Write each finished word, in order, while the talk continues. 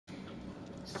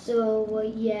So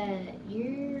yeah,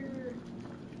 your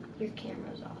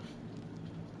camera's off.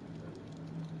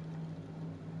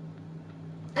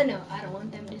 I know, I don't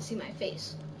want them to see my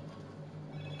face.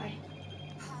 Bye.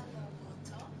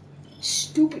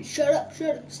 Stupid, shut up,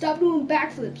 stop doing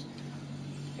backflips.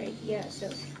 Right, yeah, so.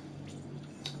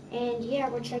 And yeah,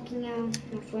 we're checking out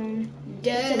my phone.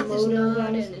 Death It's a is Moto,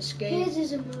 not guys. an escape. His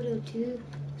is a Moto too.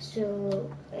 So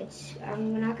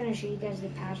I'm not gonna show you guys the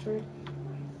password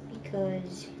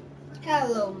because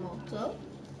Hello, Moto.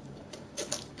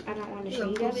 I don't want to show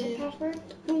you guys the password.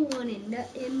 One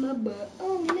in my butt.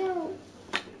 Oh no.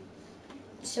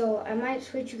 So I might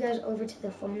switch you guys over to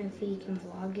the phone if he can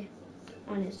vlog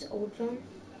on his old phone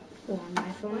or on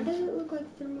my phone. Why does it look like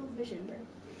thermal vision,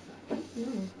 bro?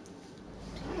 No.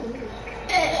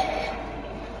 Eh.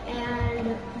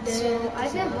 And so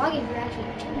I've been vlogging for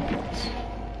actually 2 minutes.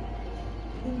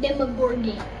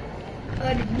 Demogorgon.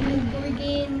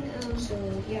 Demogorgon. So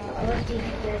yeah, I'll update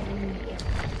you guys when we get.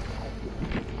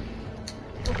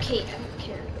 Okay, I don't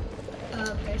care.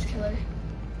 Bears killer.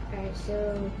 Alright,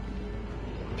 so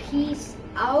peace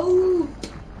out.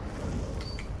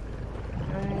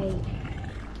 Alright.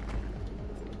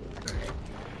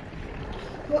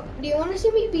 Well, do you want to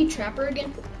see me be Trapper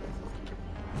again?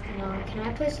 No, can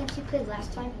I play since you played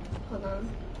last time? Hold on.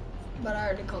 But I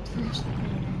already called first.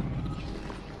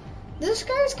 This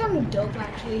guy's kind of dope,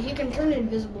 actually. He can turn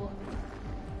invisible.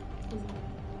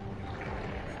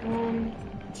 1,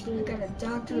 I 2. got a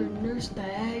doctor, a nurse,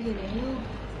 bag, and a hill.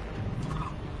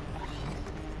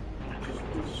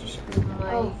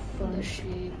 Oh, The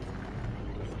sheep.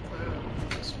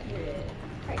 The spirit.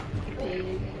 Pig,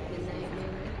 the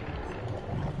nightmare.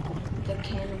 The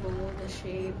cannibal, the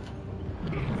sheep.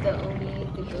 The Oni,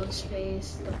 the ghost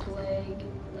face, the plague,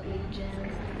 the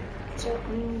legion. So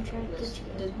I'm gonna try to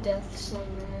The death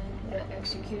slinger, the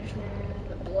executioner,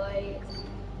 the blight,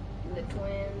 the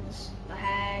twins, the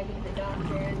hag, the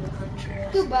doctor, the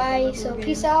huntress. Goodbye, the so Logan,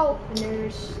 peace out. The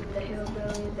nurse, the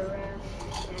hillbilly, the rat,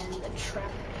 and the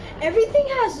trap. Everything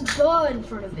has the in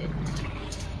front of it.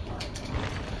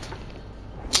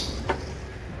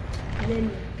 And then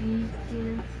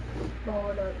beacon,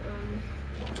 hold up,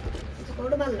 let's go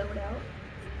to my loadout.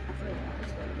 Wait,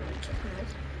 let's go to my check.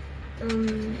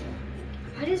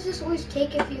 Why does this always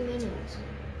take a few minutes?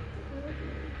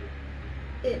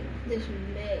 This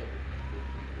May.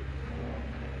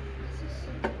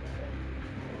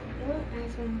 What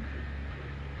iPhone?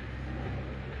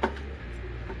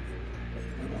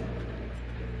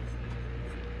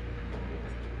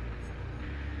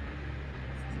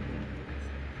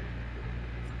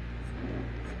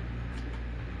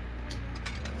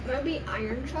 Might be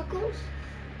Iron Chuckles.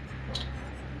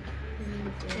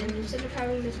 And instead of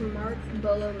having this Mark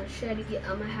Bolo machete,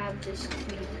 I'm gonna have this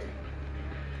tweezer.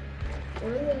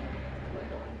 Or the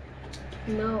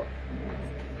no,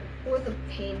 or the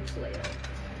pain flail.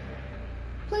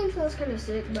 Pain flail's kind of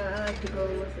sick, but I like to go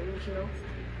with the original.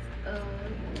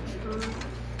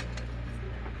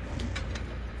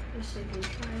 Mississippi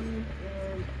Child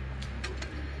and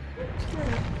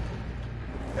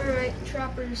alright,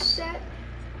 Trapper's set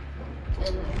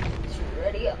and it's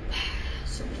ready up.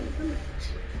 Searching for maps.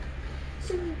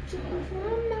 Searching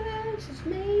for maps. This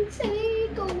may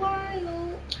take a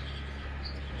while.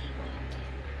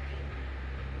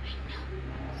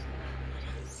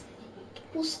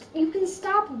 Well, you can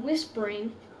stop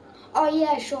whispering. Oh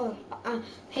yeah, sure.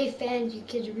 Hey fans, you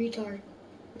kids are retard.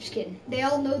 I'm just kidding. They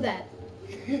all know that.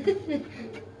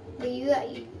 But you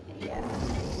yeah.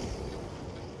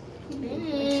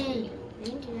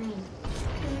 99.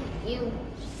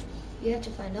 You have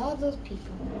to find all those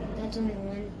people. That's only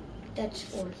one. That's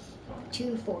 4.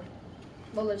 2, 4.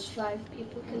 Well, there's 5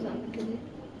 people because I'm good.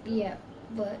 Yeah,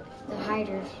 but the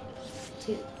hiders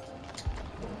 2.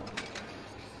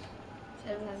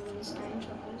 Instead of having these Iron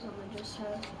Chuckles, I'm gonna just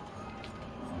have.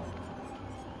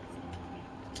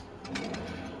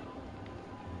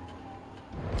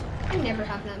 I never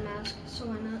have that mask, so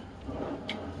why not?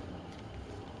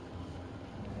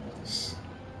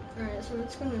 Alright, so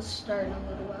it's gonna start in a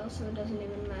little while, so it doesn't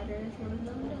even matter if one of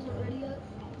them doesn't ready up.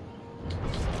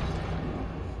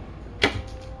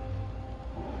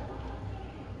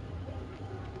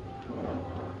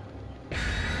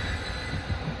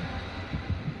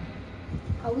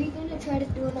 Are we gonna try to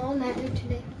do an all-nighter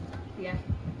today? Yeah.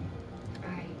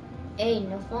 Alright. Hey,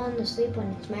 no falling asleep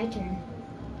when it's my turn.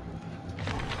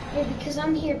 Yeah, because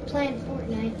I'm here playing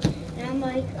Fortnite, and I'm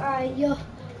like, alright, yo,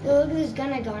 look at this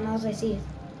gun I got, and all I see is.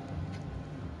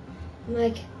 I'm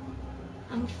like,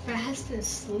 I'm fast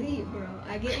asleep, bro.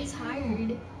 I get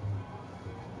tired.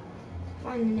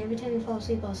 fine, and every time you fall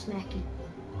asleep, I'll smack you.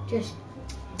 Just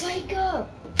Wake up!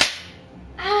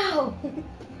 Ow!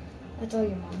 That's all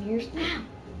your mom hears. Ow!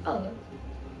 Oh.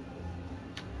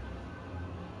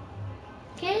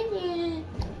 Candy.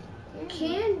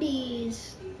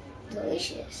 Candies.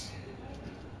 Delicious.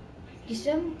 You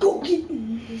still Go get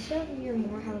them. you still have your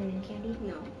more Halloween candy?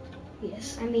 No.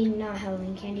 Yes. I mean, not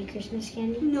Halloween candy, Christmas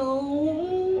candy.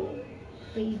 No.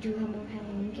 But you do have more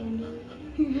Halloween candy.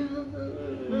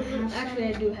 Actually,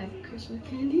 I do have Christmas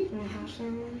candy. Want to have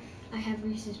some? I have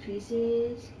Reese's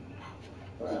Pieces.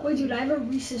 Wait, dude, I have a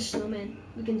Reese's Snowman.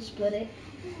 We can split it.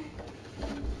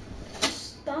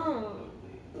 Stop.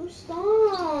 Oh,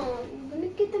 stop. I'm gonna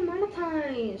get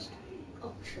demonetized.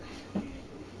 Oh, sure.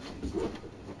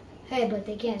 Hey, but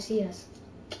they can't see us.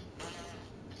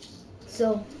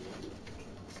 So,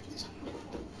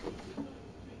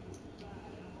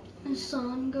 The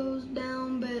sun goes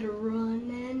down, better run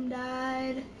and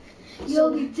hide.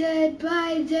 You'll be dead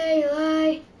by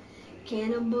daylight.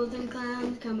 Cannibals and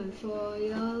clowns coming for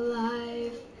your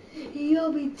life.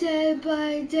 You'll be dead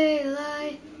by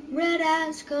daylight. Red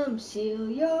eyes come seal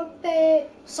your fate.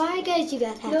 sorry guys, you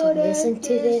guys have No, to listen to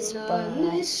there's this, none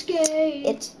but escape.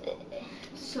 it's.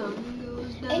 Sun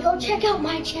goes down. Hey, go check out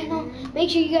my channel. Make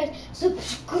sure you guys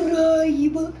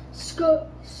subscribe.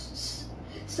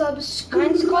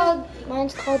 Subscribe.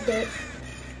 Mine's called the.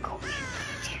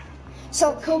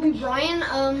 So Kobe Bryant.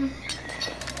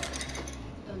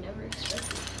 They'll never expect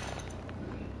it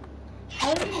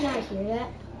how did you not hear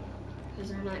that?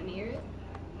 because they're not near it.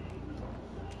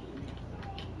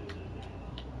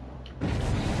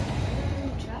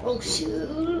 Oh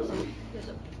shoot! There's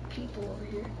a people over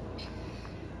here.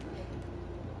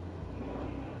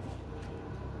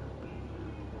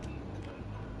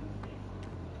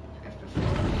 I have to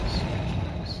follow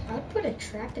these. I'd put a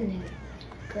trap in the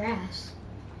grass.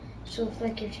 So if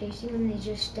like you're chasing them, they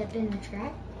just step in the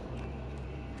trap.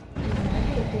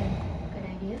 That'd be a good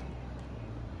idea.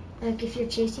 Like if you're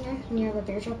chasing them and you have a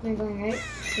bear trap and they're going right,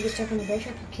 you get stuck in the bear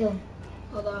trap, you kill them.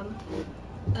 Hold on.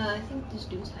 I think this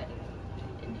dude's hiding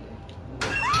in here.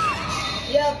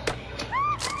 Yep.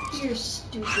 You're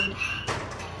stupid.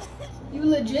 You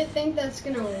legit think that's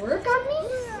gonna work on me?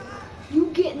 You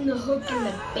getting the hook in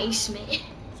the basement.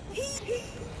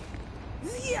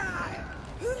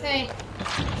 Hey.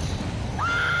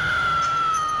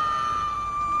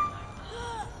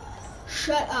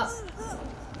 Shut up.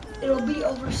 It'll be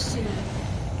over soon.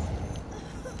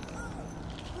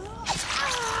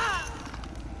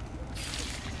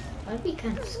 That'd be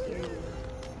kind of scary.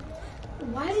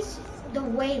 Why does the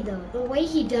way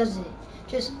he does it,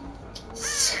 just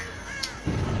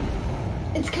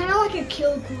It's kind of like a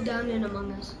kill cooldown in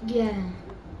Among Us. yeah,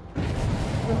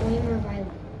 but way more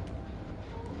violent.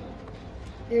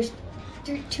 There's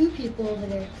two people over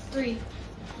there. 3.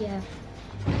 Yeah.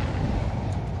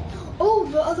 Oh,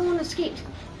 the other one escaped.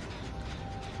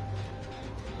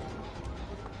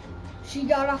 She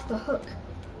got off the hook.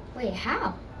 Wait,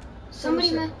 how? Some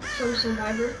Somebody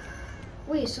survivor.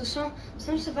 Wait, so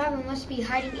some survivor must be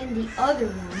hiding in the other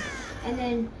one, and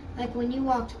then like when you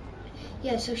walked,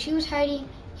 yeah. So she was hiding.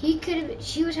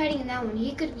 She was hiding in that one.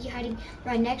 He could be hiding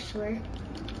right next to her.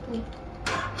 Wait.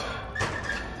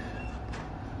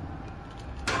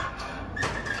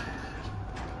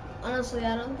 Honestly,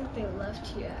 I don't think they left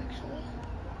here actually.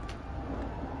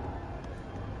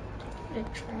 Put a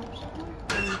trap somewhere.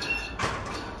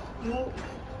 Nope.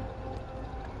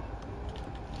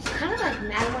 He's kind of like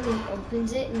mad when he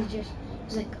opens it, and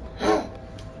he's like, and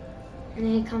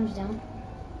then he comes down.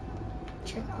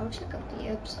 I'll check out the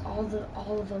apps,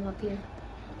 all of them up here.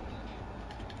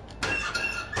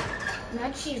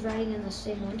 Not she's riding in the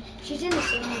same one. She's in the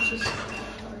same one. She's.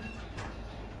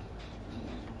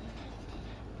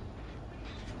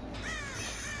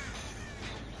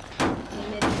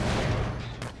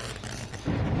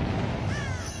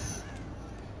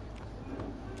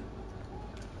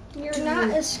 You're not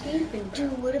escaping.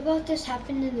 Dude, what about this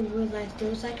happened in the real life? There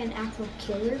was like an actual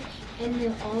killer, and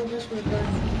then all of us were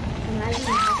running. Imagine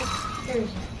what happened. There is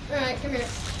it. Alright, come here.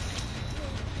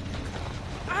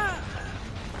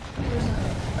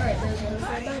 Alright, there's another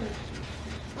 5 diamonds.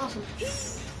 Awesome.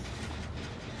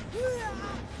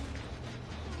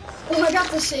 Oh, I got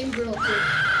the same girl too.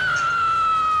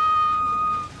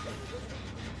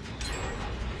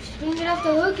 She's gonna get off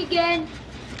the hook again.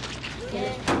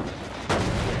 Yeah.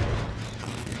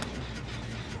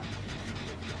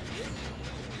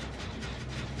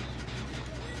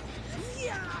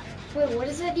 Wait, what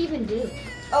does that even do?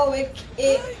 Oh, it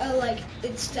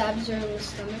stabs her in the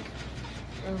stomach.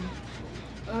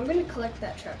 I'm gonna collect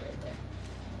that trap right there.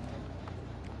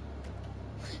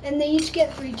 And they each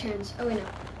get 3 turns. Oh wait,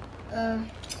 no.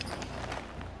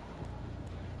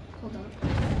 Hold on.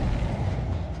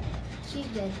 She's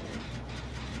dead.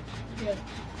 Good.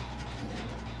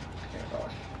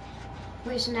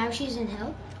 Wait, so now she's in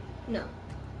hell? No,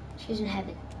 She's in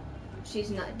heaven. she's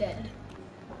not dead.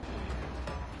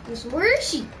 So where is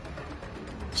she?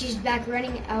 She's back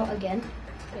running out again.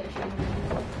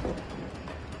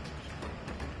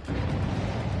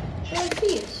 Yeah, she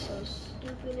is so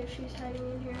stupid if she's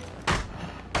hiding in here.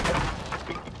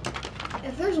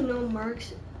 If there's no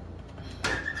marks,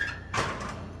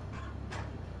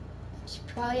 She's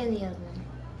probably in the other one.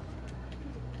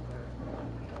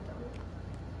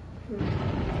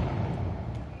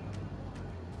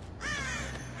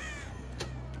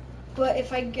 but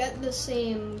if I get the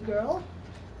same girl,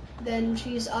 then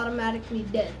she's automatically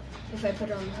dead if I put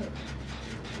her on the hook.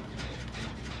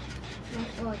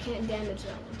 Oh, I can't damage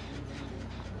that one.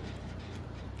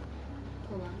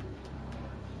 Hold on.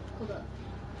 Hold up.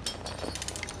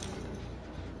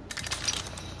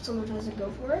 Someone has to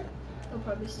go for it. They'll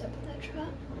probably step in that trap.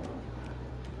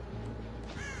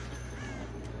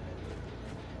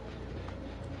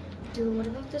 Dude, what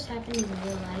about this happening in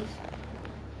real life?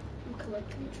 I'm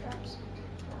collecting traps.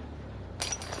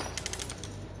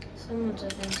 Someone's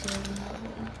up into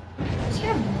him. Does he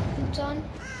have milk boots on?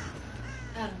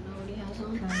 I don't know what he has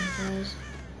on. Probably does.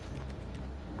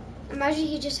 Imagine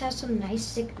he just has some nice,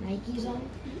 sick Nikes on.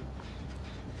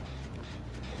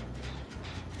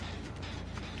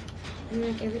 And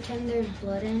like every time there's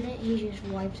blood in it, he just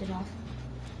wipes it off.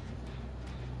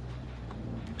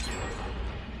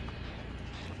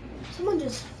 Someone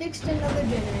just fixed another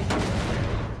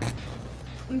generator.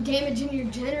 I'm damaging your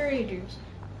generators.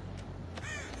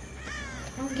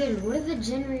 I don't get it. What do the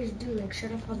generators do? Like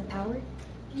shut off all the power?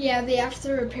 Yeah, they have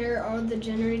to repair all the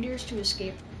generators to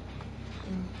escape.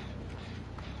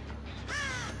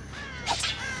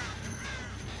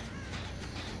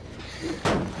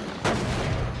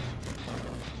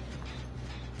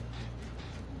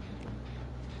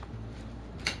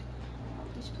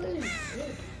 These players are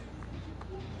good.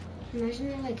 Imagine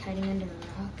they're like hiding under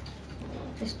a rock.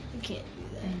 Just, You can't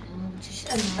do I know, just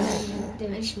imagine they're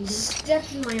that. cheating.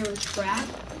 Stepped in my own trap.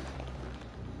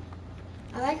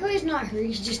 I like how he's not hurt.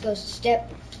 He just goes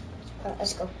step.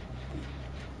 Let's go.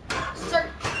 Start.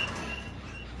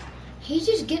 He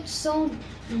just gets so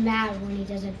mad when he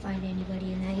doesn't find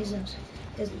anybody in that. He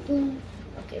goes boom.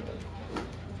 Okay, boom.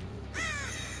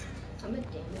 I'm gonna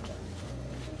damage on the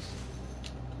generators.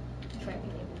 If I can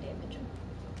even damage them.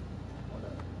 Hold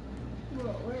up.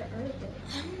 Bro, where are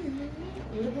they? I don't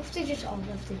know. What if they just all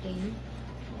left the game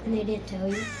and they didn't tell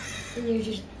you, and you're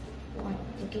just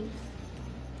looking?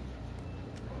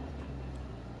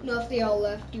 No, if they all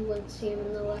left, you wouldn't see them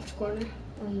in the left corner.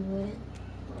 Oh, you wouldn't.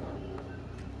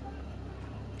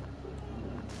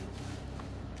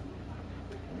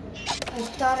 I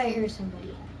thought I heard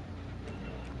somebody.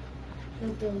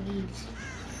 Like the leaves.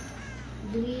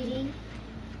 Bleeding.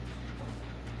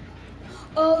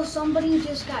 Oh, somebody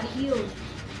just got healed.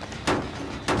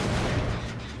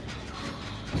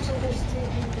 So there's 3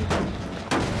 people.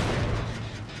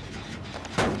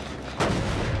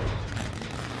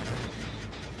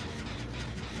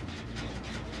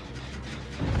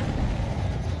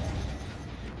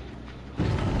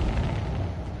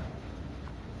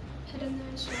 Head in there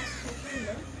as fast as I can,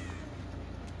 bro.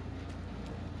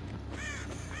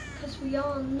 Cause we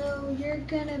all know you're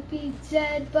gonna be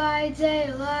dead by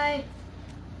daylight.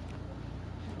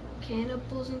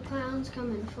 Cannibals and clowns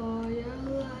coming for your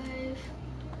life.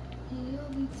 You'll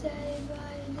be dead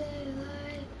by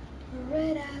daylight. A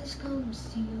red eyes come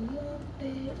steal your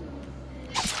bed.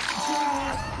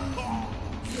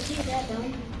 You see that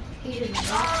though? He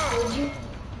just walked towards you.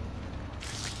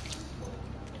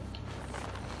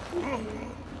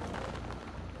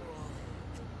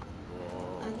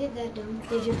 I did that dumb.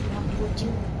 They just walked towards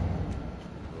you.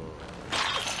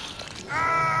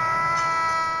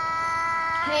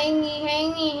 Hang me,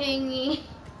 hang me, hang me.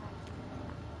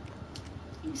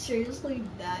 You seriously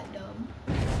that dumb?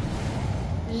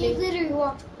 He literally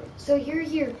walked. So you're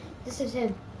here. This is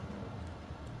him.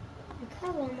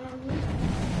 Come on, mommy.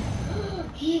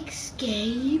 He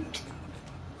escaped.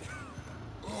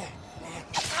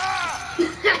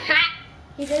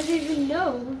 He doesn't even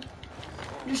know.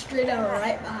 You're straight out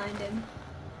right behind him.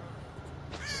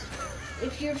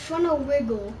 If you're trying to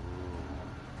wiggle,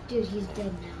 Dude, he's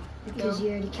dead now. Because No.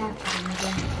 you already captured him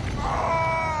again.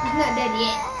 he's not dead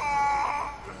yet.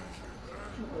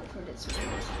 Wait for this man.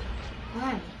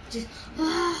 Why? Just.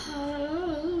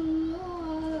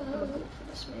 Wait for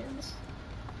this man's.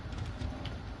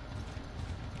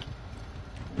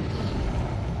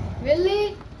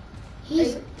 Really?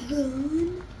 He's Like-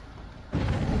 gone.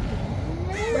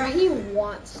 Bro, he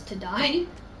wants wants to die.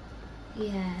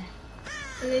 Yeah.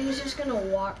 And then he's just gonna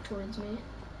walk towards me.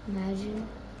 Imagine.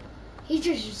 He's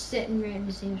just sitting right in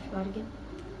the same spot again.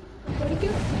 Where'd he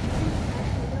go?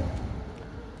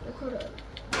 Look, hold up.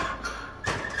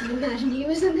 Can you imagine he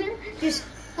was in there? Just,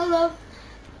 hello.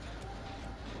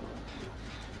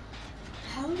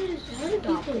 How do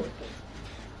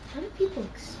people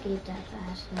escape that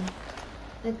fast, man?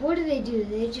 Like, what do? They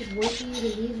just wait for you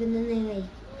to leave and then they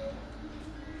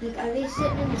like, are they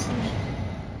sitting in the same?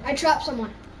 I trapped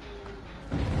someone.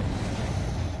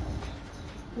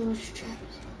 Who's trapped?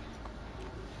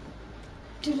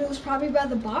 Dude, it was probably by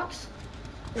the box.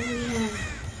 Oh yeah.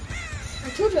 I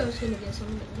told you I was gonna get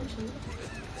someone eventually.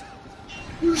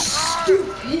 You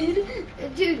stupid!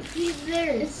 Dude, he's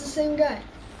there. It's the same guy.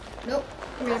 Nope.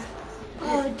 Come here.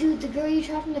 Oh, dude, the girl you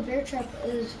trapped in the bear trap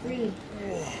is free.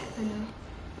 I know.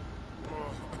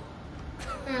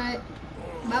 Alright.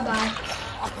 Bye-bye.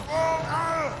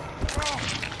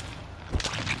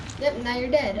 Yep, now you're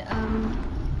dead.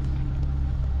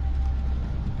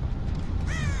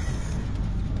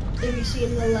 If you see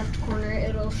in the left corner,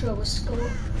 it'll show a skull.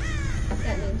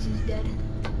 That means he's dead.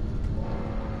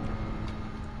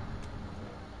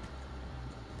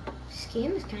 This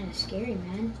game is kind of scary,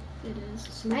 man. It is.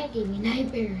 This might give me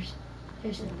nightmares.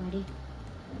 There's somebody.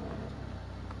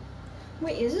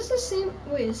 Wait, is this the same?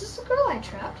 Wait, is this the girl I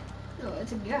trapped? No,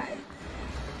 it's a guy.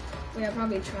 Wait, I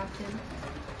probably trapped him.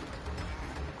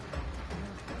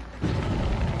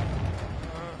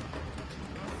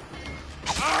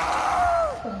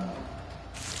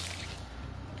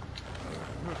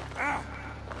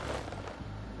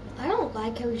 I don't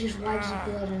like how he just wipes his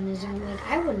blood on his own. Like,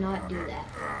 I would not do that.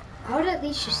 I would at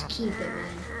least just keep it, man.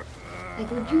 Like,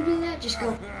 would you do that? Just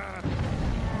go. Would you?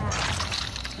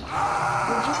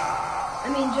 I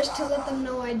mean, just to let them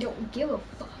know I don't give a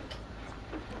fuck.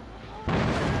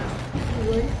 You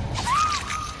would?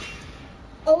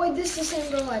 Oh wait, this is the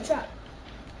same girl I trapped.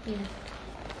 Yeah.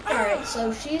 Alright,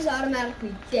 so she's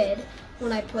automatically dead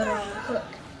when I put her on the hook.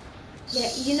 Yeah,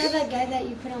 you know that guy that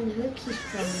you put on the hook? He's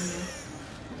crawling now.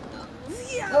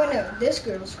 Oh no, this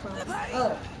girl's crawling.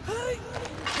 Oh.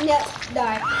 Yep,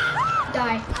 die.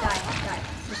 Die.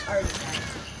 Just already died.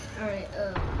 Alright,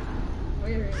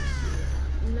 where is he?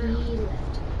 No. He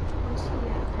left. Where's he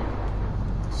at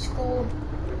now? Skull.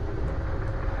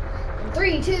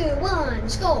 3, 2, 1,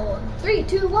 skull. 3,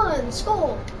 2, 1,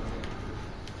 skull.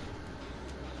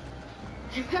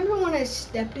 Remember when I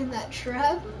stepped in that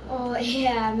trap? Oh,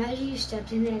 yeah, imagine you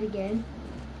stepped in that again.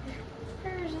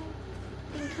 Where's that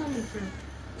thing coming from?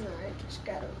 Alright, just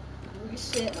gotta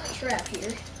reset my trap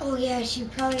here. Oh, yeah, she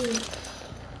probably...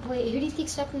 Wait, who do you think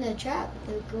stepped in the trap?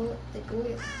 The girl The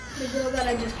girl that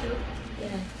I just killed.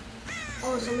 Yeah.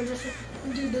 Oh, someone just...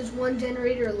 Dude, there's one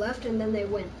generator left and then they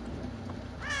win.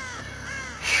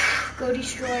 Go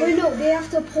destroy. Wait, no, they have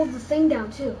to pull the thing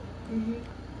down too.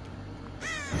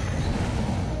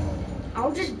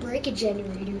 I'll just break a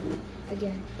generator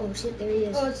again. Oh shit, there he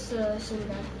is. Oh, it's the same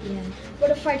guy. Yeah. But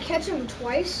if I catch him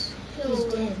twice, He's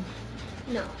dead.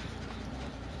 No.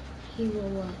 He will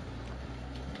what?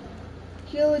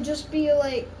 He'll just be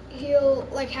like,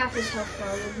 half his health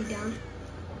bar will be down.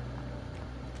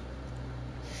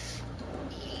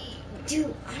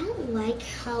 Dude, I don't like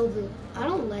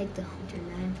the hunter,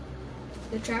 man.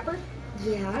 The trapper?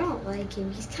 Yeah, I don't like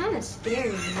him. He's kind of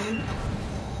scary, man.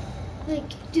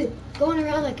 Like, dude, going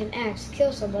around like an axe,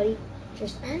 kill somebody.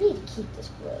 Just, I need to keep this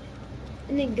blood.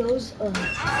 And then goes, Dude,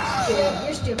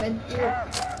 you're stupid.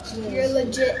 You're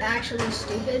legit actually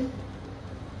stupid.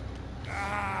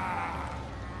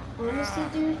 Honestly,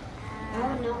 dude, I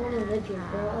would not want to live here,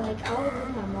 bro. Like, I would live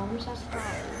in my mom's house.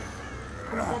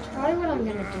 That's probably what I'm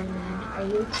gonna do, man. Are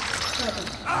you?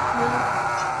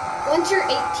 Once you're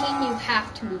 18, you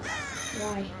have to move out.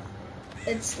 Why?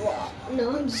 It's law.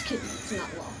 No, I'm just kidding. It's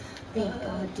not law. Thank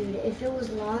God, dude. If it was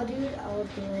law, dude, I would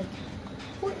be like,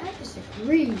 what? I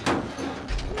disagree.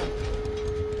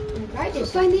 Like, I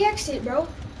just Find the exit, bro.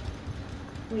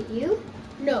 Wait, you?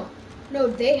 No,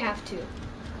 they have to.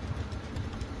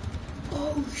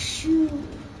 Oh shoot!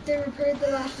 They repaired the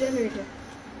last generator.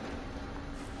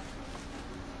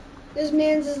 This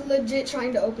man's is legit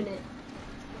trying to open it.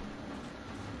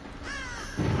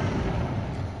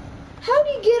 How'd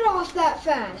he get off that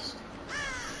fast?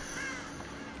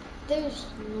 There's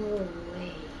no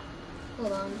way.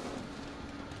 Hold on.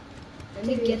 Let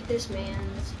me get this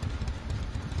man's.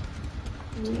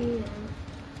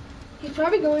 He's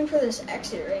probably going for this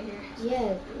exit right here.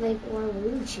 Yeah, like why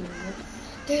would you?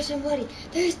 There's somebody.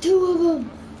 There's two of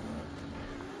them.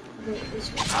 Wait, this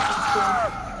one.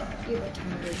 You're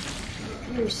retarded.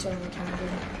 You're so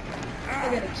retarded. I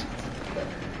gotta keep.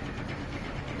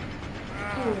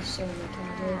 on the server, can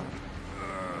I do?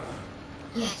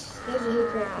 Yes, there's a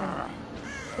hook right there.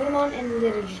 Put him on and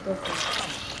literally just go for it.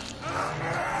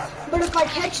 But if I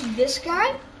catch this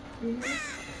guy,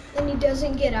 and he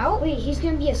doesn't get out. Wait, he's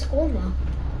gonna be at school now.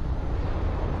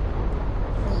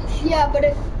 Yeah, but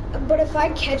if I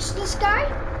catch this guy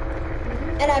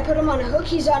and I put him on a hook,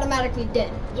 he's automatically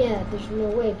dead. Yeah, there's no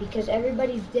way because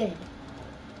everybody's dead.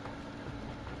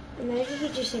 Imagine he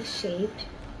just escaped.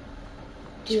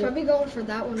 He's probably going for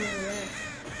that one over there.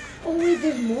 Oh wait,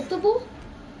 there's multiple?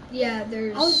 Yeah,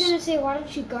 there's. I was gonna say, why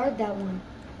don't you guard that one?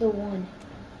 The one.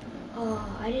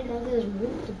 Oh, I didn't know there was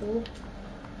multiple.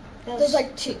 There's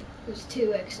like two. There's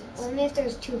two exits. Only if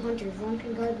there's two hunters. One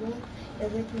can guard one, the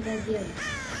other can guard the other.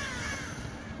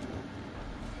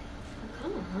 I'm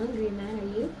kind of hungry, man.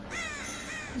 Are you?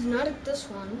 He's not at this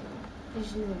one.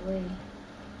 There's no way.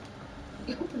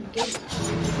 You opened the gate.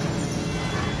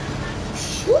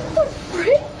 What the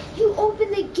frick? You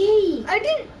opened the gate. I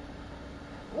didn't.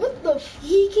 What the?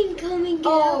 He can come and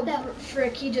get out that.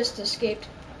 Frick! He just escaped.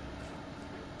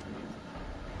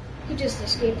 He just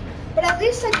escaped. But at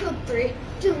least I killed 3.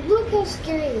 Dude, look how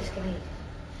scary this guy is.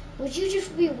 Would you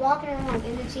just be walking around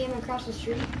and then see him across the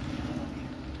street?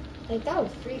 Like, that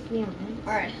would freak me out, man.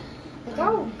 Alright. Like, I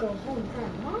would go home and cry,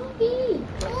 Mommy!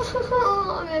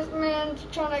 Oh, this man's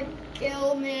trying to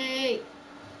kill me.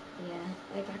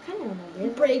 Yeah, like, I kind of want to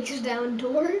live. Breaks down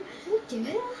door. What the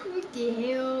hell? What the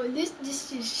hell? This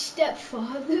is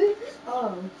stepfather.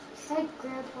 Oh, hi,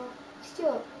 Grandpa.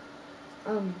 Still,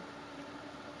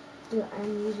 dude,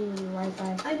 I'm using the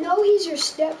Wi-Fi. I know he's your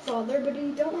stepfather, but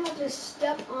you don't have to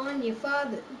step on your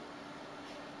father.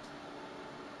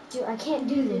 Dude, I can't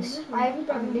do this. I'm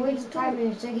waiting 5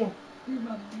 minutes again.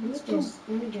 Let me just.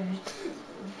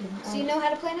 So you know how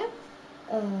to play now?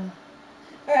 Alright,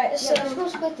 Alright, so so let's go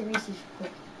split the races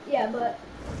quick. yeah, but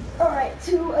alright,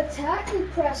 to attack we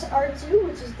press R2,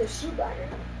 which is the shoot button.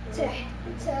 To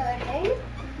hang,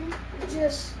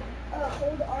 just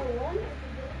hold R1.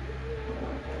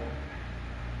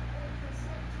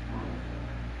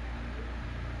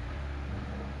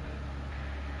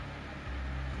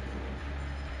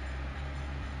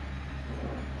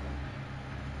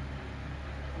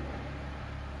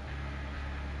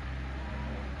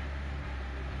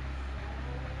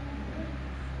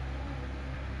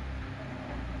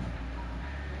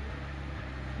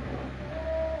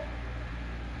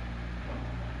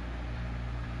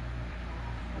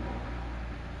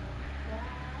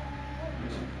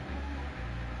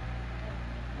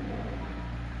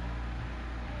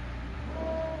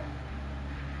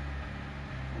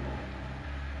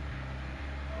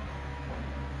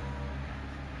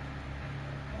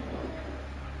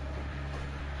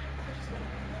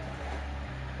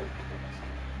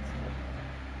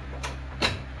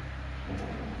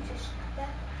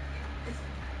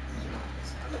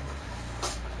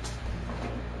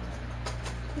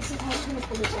 This is how we're gonna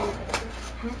pull this out.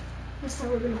 Huh? This is how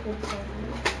we're gonna pull this out.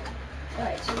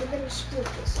 Alright, so we're gonna split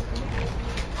this.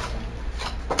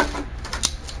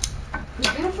 We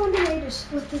gotta find a way to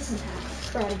split this in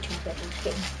half. Karate chop that was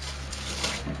kidding.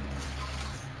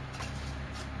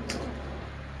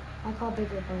 I call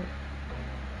bigger boat.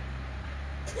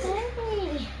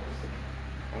 Hey.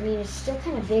 I mean, it's still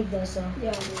kind of big though, so. Yeah,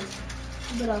 it is.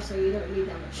 But also, you don't need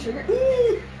that much sugar.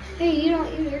 Hey, you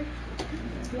don't either.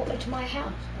 Well, it's my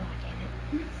house. Oh,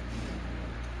 damn it.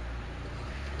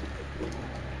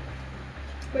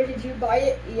 Where did you buy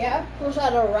it? Yeah. Was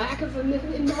that a rack of $1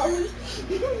 million? That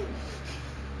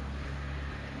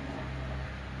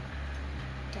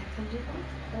comes in,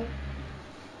 right?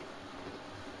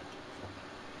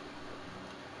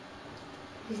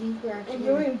 You think we're actually...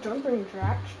 Enjoying jumping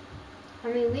tracks. I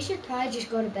mean, we should probably just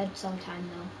go to bed sometime,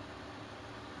 though.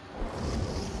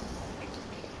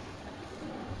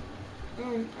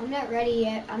 I'm not ready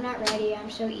yet. I'm not ready. I'm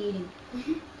still eating.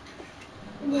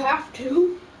 You have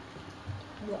to.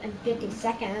 Well, in 50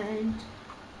 seconds.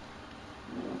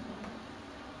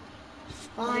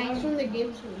 Fine. That's when the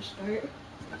game's gonna start.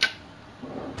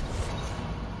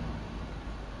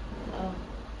 Oh.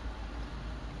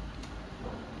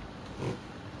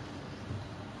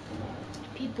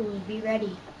 People will be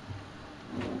ready.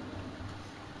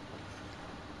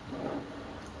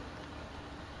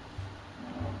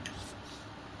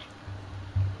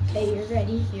 Okay, you're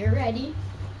ready. You're ready.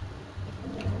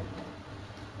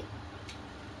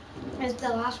 Is the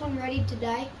last one ready to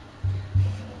die?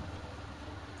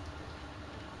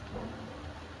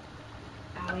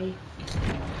 Owie.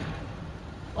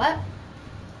 What?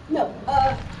 No,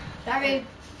 Sorry.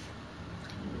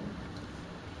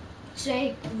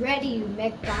 Say ready,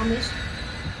 McDonald's.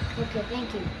 Okay,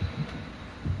 thank you.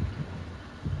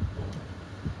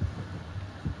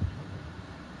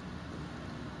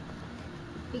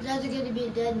 guys are gonna be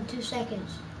dead in 2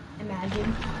 seconds.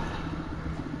 Imagine.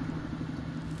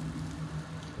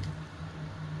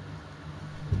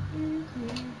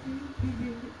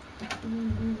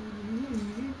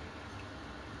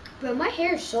 But my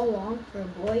hair is so long for a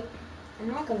boy. I'm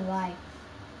not gonna lie.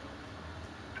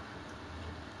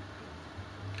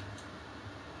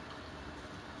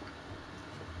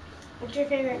 What's your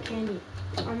favorite candy?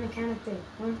 On the count of 3.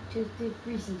 1, 2, 3.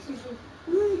 Reese's.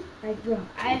 Like, bro,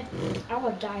 I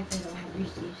would die if I don't have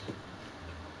Reese's.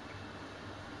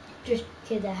 Just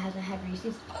kid that hasn't had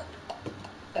Reese's.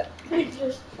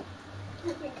 Just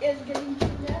the kid's getting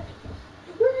kidnapped.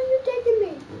 Where are you taking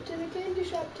me? To the candy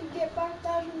shop to get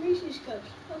 5,000 Reese's cups.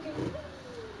 Okay.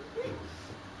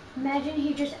 Imagine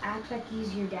he just acts like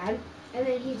he's your dad, and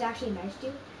then he's actually nice to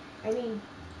you. I mean,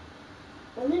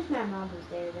 only if my mom was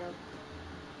there, though.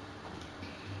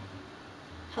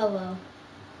 Hello.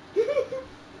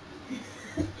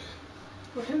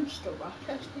 Well, I'm still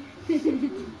broadcasting.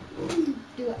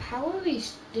 Dude, how are we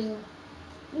still?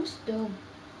 Who's still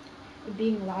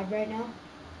being live right now?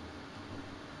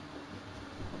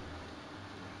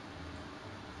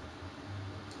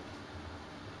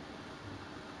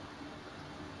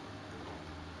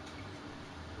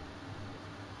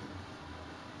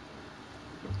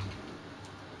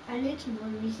 I need some more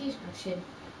Reese's. No shit.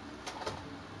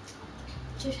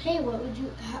 Just hey, what would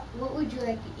you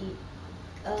like to eat?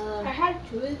 I had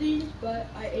 2 of these, but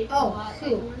I ate a Oh, lot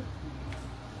cool. of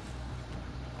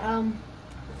one.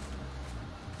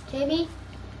 Tammy,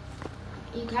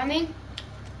 you coming?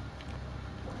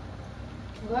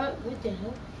 What the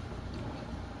hell?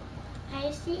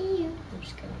 I see you. I'm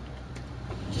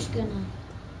just gonna.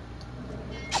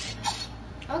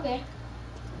 Okay.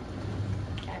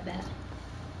 I bet.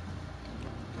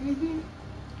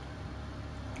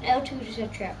 L2 just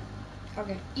had trap.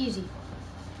 Okay, easy.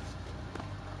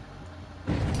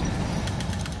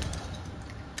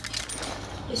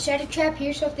 Just set a trap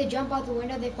here so if they jump out the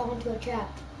window, they fall into a trap.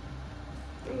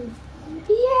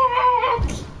 Yeah!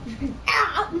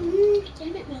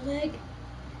 Damn it, my leg.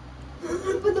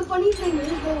 But the funny thing is,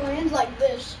 they'll land like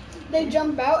this. They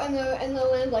jump out and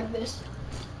they'll land like this.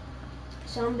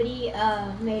 Somebody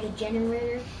made a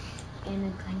generator and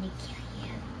I'm gonna kill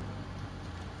you.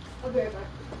 I'll be right back.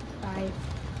 Bye.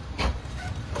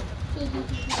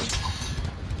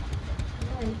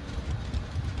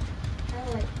 How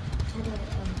do I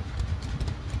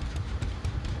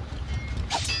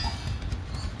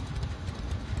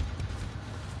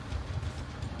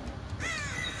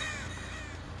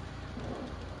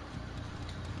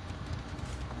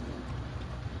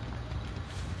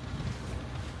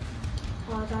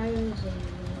Oh, I thought it was a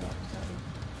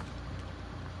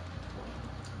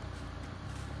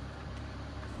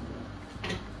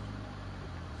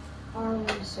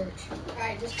R1 search.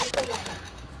 Alright, just put the light.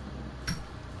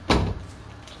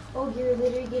 Oh, you're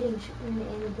literally getting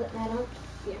and putting that on?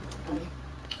 Yeah.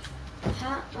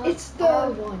 It's the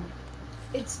R1.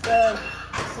 It's the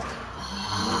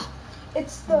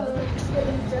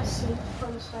Twitter dress scene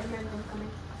from Spider-Man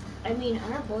Homecoming. I mean,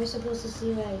 aren't boys supposed to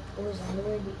see like boys'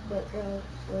 underwear, but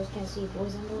girls can't see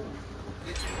boys' underwear?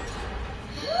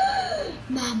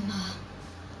 Mama.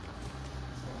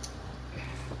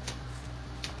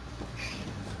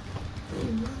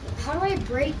 How do I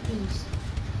break these?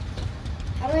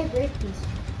 How do I break these?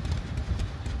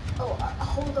 Oh,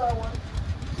 hold R1.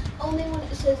 Only when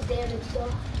it says damage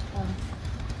though.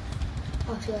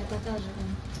 Oh, shoot, I thought that was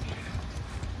one.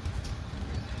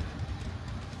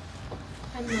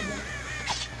 I'm not there.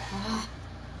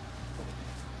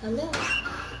 Hello.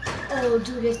 Oh,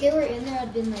 dude, if they were in there,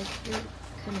 I'd been like, you're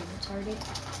kind of retarded.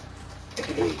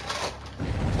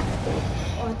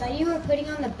 Oh, I thought you were putting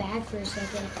on the bag for a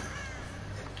second.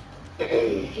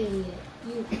 Idiot.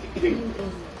 You idiot.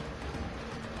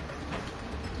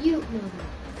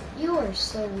 You are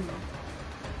so weird.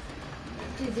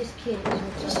 Dude, this kid is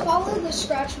retarded. Just follow the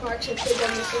scratch marks if they go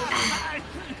missing.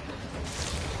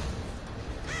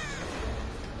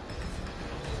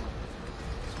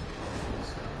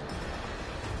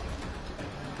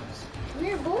 Come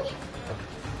here, boy.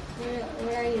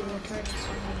 Where are you, retarded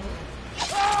son?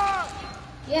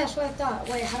 Yeah, that's what I thought.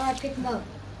 Wait, how do I pick him up?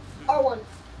 R1.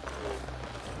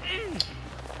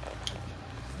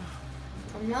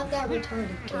 I'm not that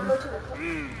retarded, kid. Go to the car. I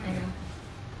know.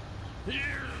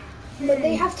 But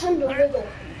they have time to wiggle.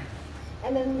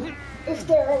 And then if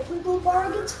their wiggle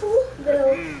bar gets full,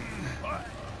 they'll...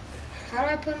 How do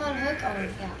I put him on hook? Oh,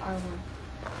 yeah, R1.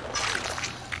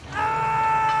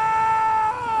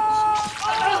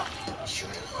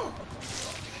 Shut up.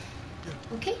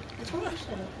 Okay, I told you to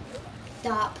shut up.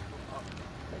 Stop.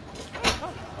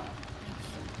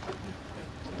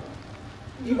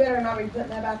 You better not be putting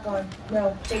that back on.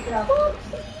 No, take it off. Mom,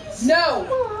 please. No!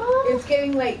 Mom. It's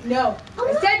getting late. No.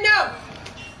 I said no!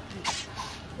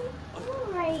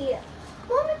 Why?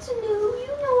 Mom, it's new. You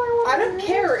know I want I don't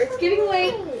care. It's getting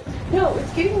late. No,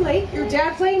 it's getting late. Your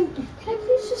dad's late. Can I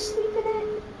please just sleep in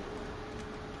it?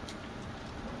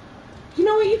 You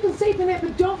know what? You can sleep in it,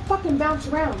 but don't fucking bounce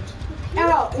around.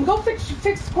 Out. And go fix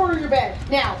the corner of your bed.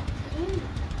 Now.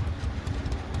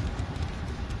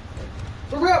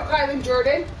 For real, Kylan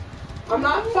Jordan. I'm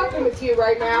not fucking with you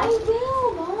right now. I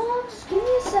will, Mom. Just give me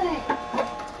a sec.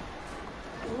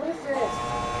 What is this?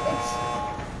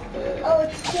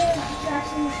 It's the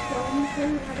Jackson's phone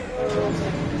thing. I don't know what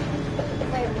it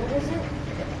is. Wait, what is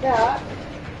it? That.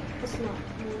 It's not.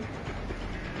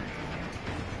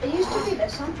 It used to be the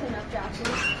something up Jackson's.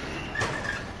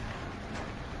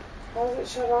 How does it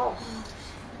shut off?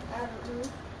 I don't know.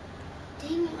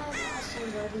 Dang it, I lost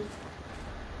somebody.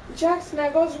 Jackson,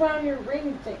 that goes around your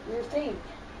ring thing, your thing.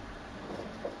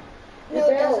 No,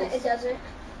 Your it bells. doesn't. It doesn't.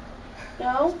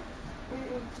 No?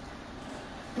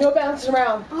 No bouncing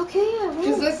around. Okay, I will.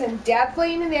 Just listen, Dad's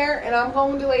laying in there and I'm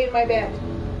going to lay in my bed.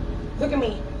 Look at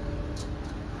me.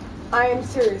 I am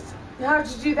serious. How'd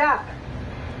you do that?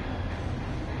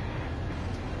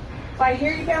 If I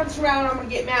hear you bounce around, I'm going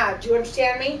to get mad. Do you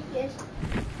understand me? Yes.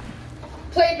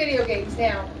 Play video games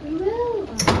now. You will.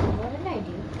 What did I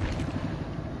do?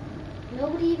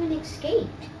 Nobody even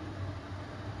escaped.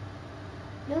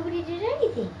 Nobody did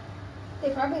anything.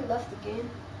 They probably left the game.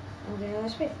 Okay,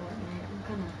 let's play Fortnite.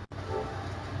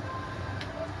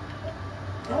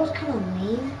 That was kind of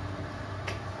lame.